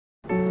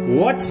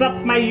What's up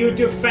my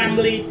YouTube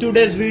family?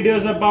 Today's video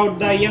is about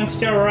the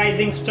youngster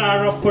rising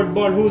star of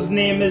football whose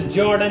name is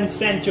Jadon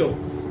Sancho,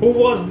 who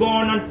was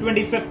born on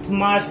 25th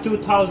March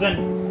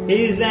 2000.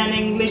 He is an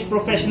English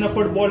professional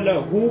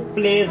footballer who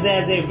plays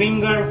as a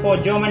winger for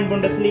German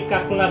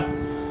Bundesliga club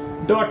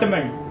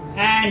Dortmund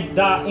and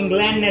the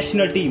England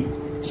national team.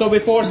 So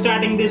before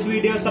starting this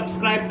video,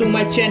 subscribe to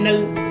my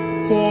channel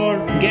for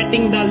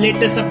getting the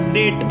latest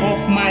update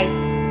of my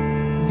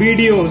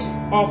videos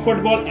of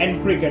football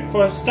and cricket.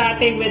 For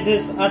starting with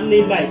his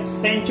early life,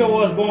 Sancho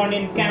was born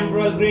in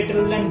Camberwell,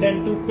 Greater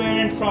London to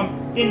parents from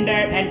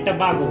Trinidad and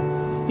Tobago.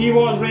 He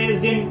was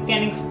raised in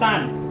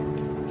Kensington.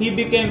 He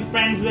became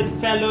friends with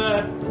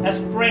fellow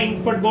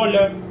aspiring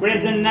footballer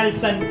Brendan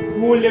Nelson,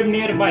 who lived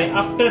nearby,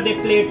 after they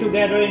played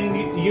together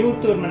in youth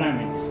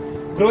tournaments.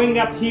 Growing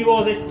up, he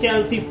was a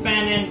Chelsea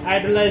fan and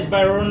idolized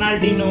by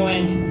Ronaldinho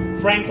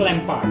and Frank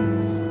Lampard.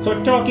 So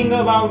talking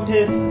about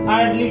his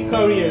early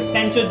career,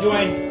 Sancho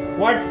joined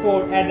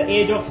Watford at the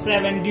age of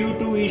 7 due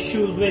to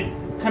issues with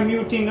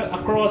commuting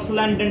across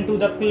London to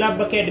the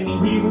club academy.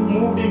 He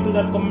moved into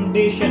the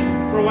accommodation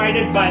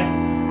provided by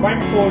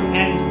Watford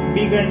and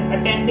began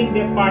attending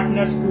their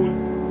partner school,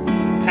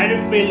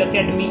 Huddersfield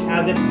Academy,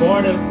 as a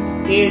boarder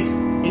age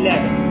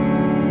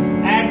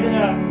 11. At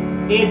the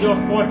age of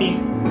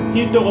 14,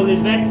 he told his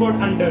Watford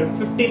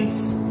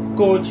under-15s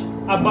coach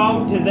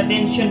about his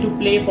intention to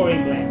play for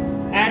England.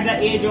 At the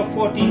age of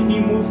 14, he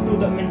moved to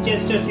the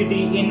Manchester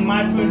City in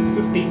March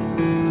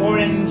 2015 for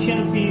an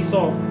initial fee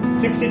of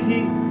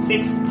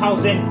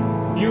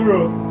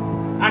 €66,000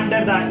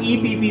 under the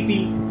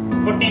EPPP,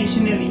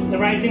 potentially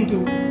rising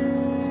to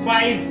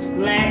 €5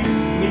 lakh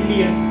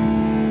million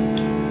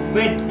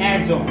with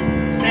ads-on.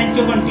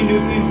 Sancho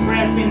continued to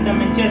impress in the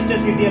Manchester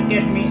City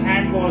Academy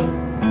and was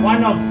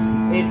one of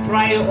a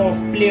trio of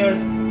players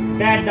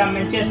that the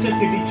Manchester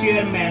City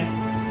chairman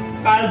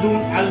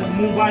Khaldoon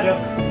Al-Mubarak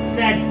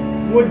said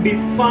would be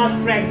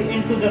fast-tracked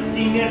into the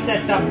senior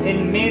setup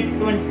in May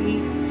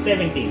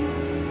 2017.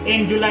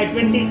 In July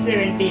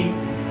 2017,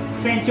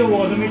 Sancho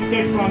was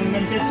omitted from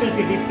Manchester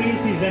City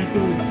pre-season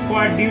 2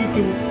 squad due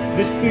to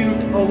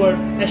dispute over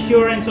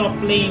assurance of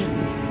playing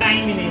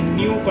time in a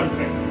new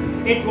contract.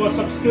 It was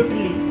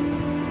subsequently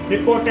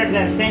reported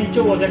that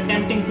Sancho was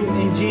attempting to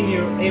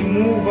engineer a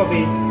move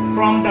away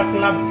from the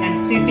club, and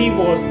City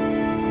was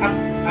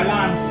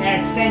alarmed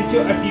at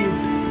Sancho's attitude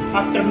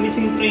after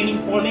missing training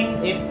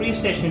following a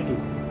pre-session too.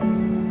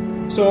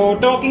 So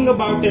talking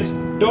about his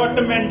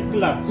Dortmund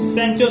club,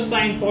 Sancho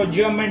signed for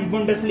German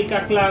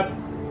Bundesliga club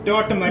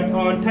Dortmund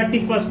on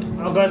 31st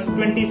August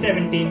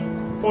 2017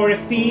 for a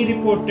fee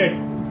reported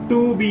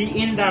to be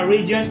in the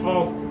region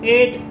of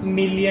 €8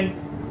 million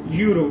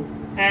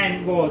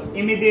and was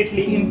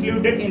immediately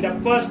included in the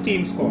first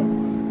team squad.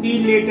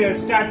 He later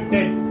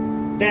stated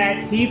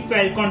that he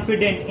felt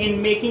confident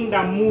in making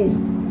the move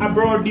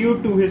abroad due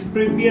to his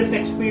previous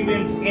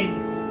experience in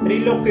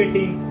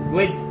relocating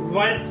with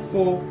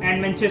Watford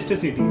and Manchester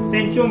City.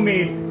 Sancho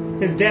made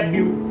his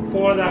debut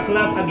for the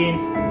club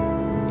against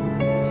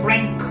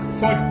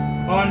Frankfurt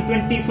on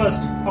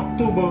 21st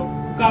October,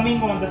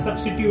 coming on the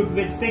substitute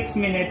with 6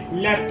 minutes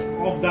left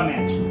of the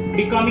match,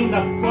 becoming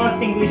the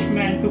first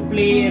Englishman to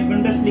play a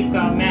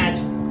Bundesliga match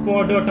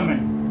for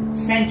Dortmund.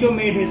 Sancho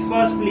made his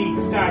first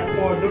league start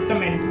for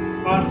Dortmund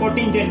on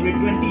 14 January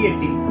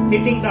 2018,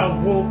 hitting the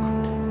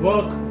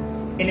work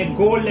in a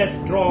goalless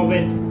draw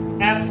with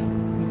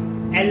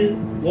FL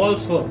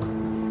Wolfsburg.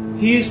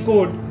 He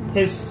scored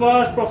his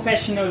first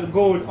professional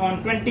goal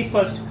on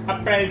 21st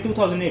April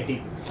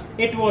 2018.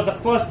 It was the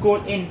first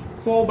goal in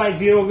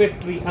 4-0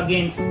 victory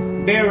against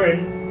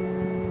Bayern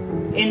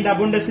in the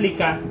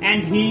Bundesliga,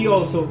 and he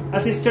also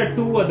assisted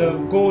 2 other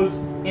goals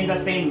in the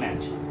same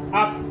match.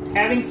 After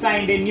having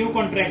signed a new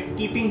contract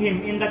keeping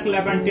him in the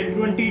club until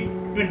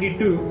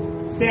 2022,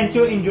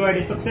 Sancho enjoyed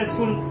a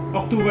successful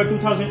October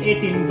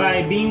 2018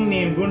 by being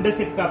named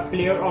Bundesliga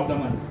Player of the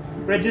Month,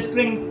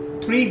 registering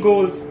 3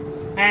 goals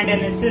and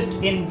an assist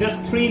in just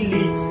 3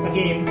 leagues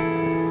games.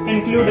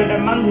 Included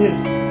among his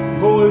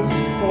goals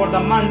for the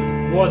month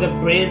was a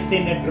brace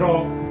in a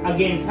draw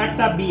against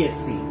Hertha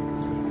BSC,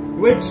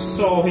 which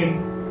saw him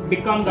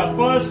become the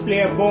first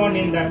player born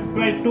in the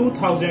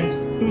 2000s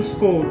to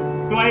score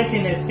twice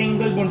in a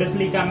single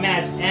Bundesliga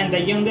match and the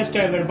youngest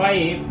ever by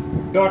a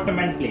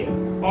Dortmund player.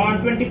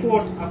 On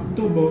 24th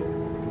October,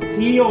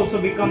 he also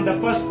became the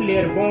first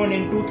player born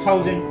in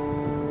 2000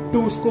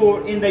 to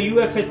score in the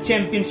UEFA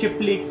Championship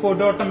League for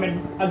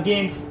Dortmund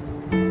against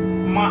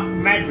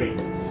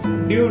Madrid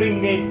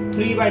during a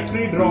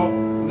 3-3 draw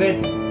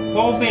with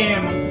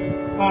Hoffenheim.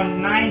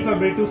 On 9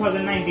 February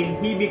 2019,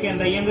 he became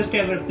the youngest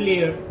ever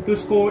player to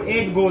score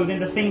 8 goals in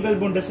the single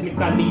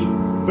Bundesliga league,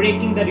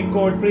 breaking the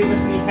record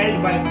previously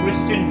held by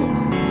Christian Wook.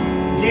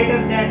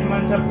 Later that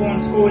month,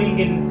 upon scoring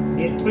in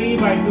a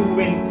 3-2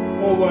 win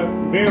over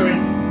Bayern,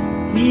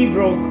 he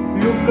broke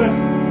Lukas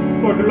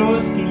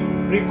Podolski's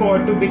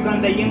record to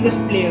become the youngest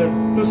player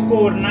to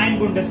score 9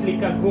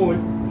 Bundesliga goals,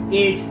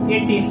 aged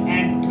 18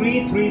 and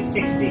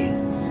 336 days.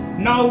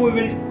 Now we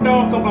will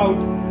talk about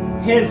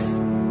his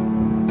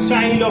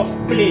style of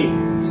play.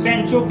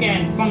 Sancho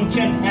can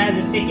function as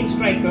a second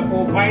striker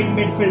or wide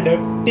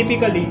midfielder,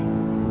 typically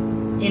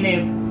in a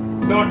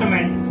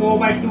Dortmund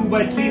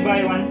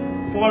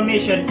 4-2-3-1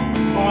 formation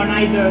on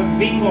either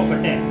wing of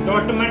attack.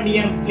 Dortmund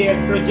young player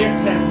project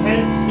has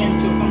helped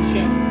Sancho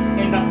function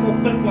in the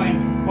focal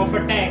point of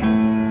attack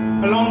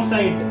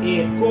alongside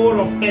a core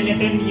of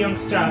talented young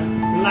stars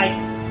like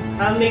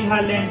Erling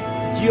Haaland,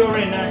 Gio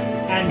Reyna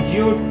and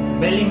Jude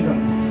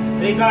Bellingham.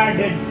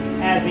 Regarded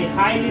as a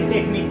highly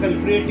technical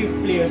creative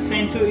player,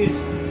 Sancho is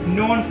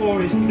known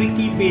for his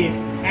tricky pace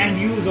and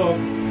use of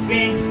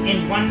feints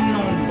in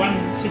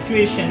one-on-one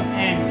situation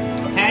and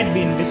had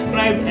been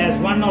described as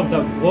one of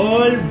the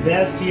world's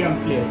best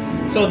young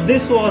players. So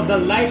this was the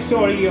life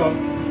story of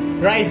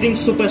rising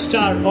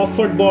superstar of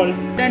football,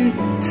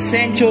 Jadon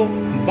Sancho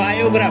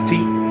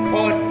biography,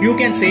 or you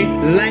can say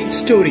life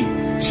story.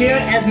 Share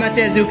as much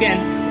as you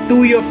can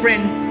to your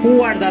friend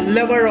who are the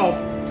lover of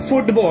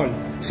football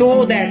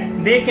so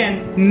that they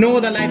can know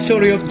the life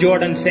story of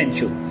Jadon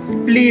Sancho.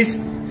 Please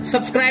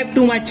subscribe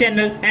to my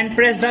channel and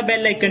press the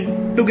bell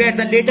icon to get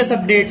the latest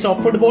updates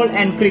of football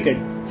and cricket.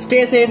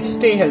 Stay safe,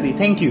 stay healthy.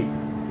 Thank you.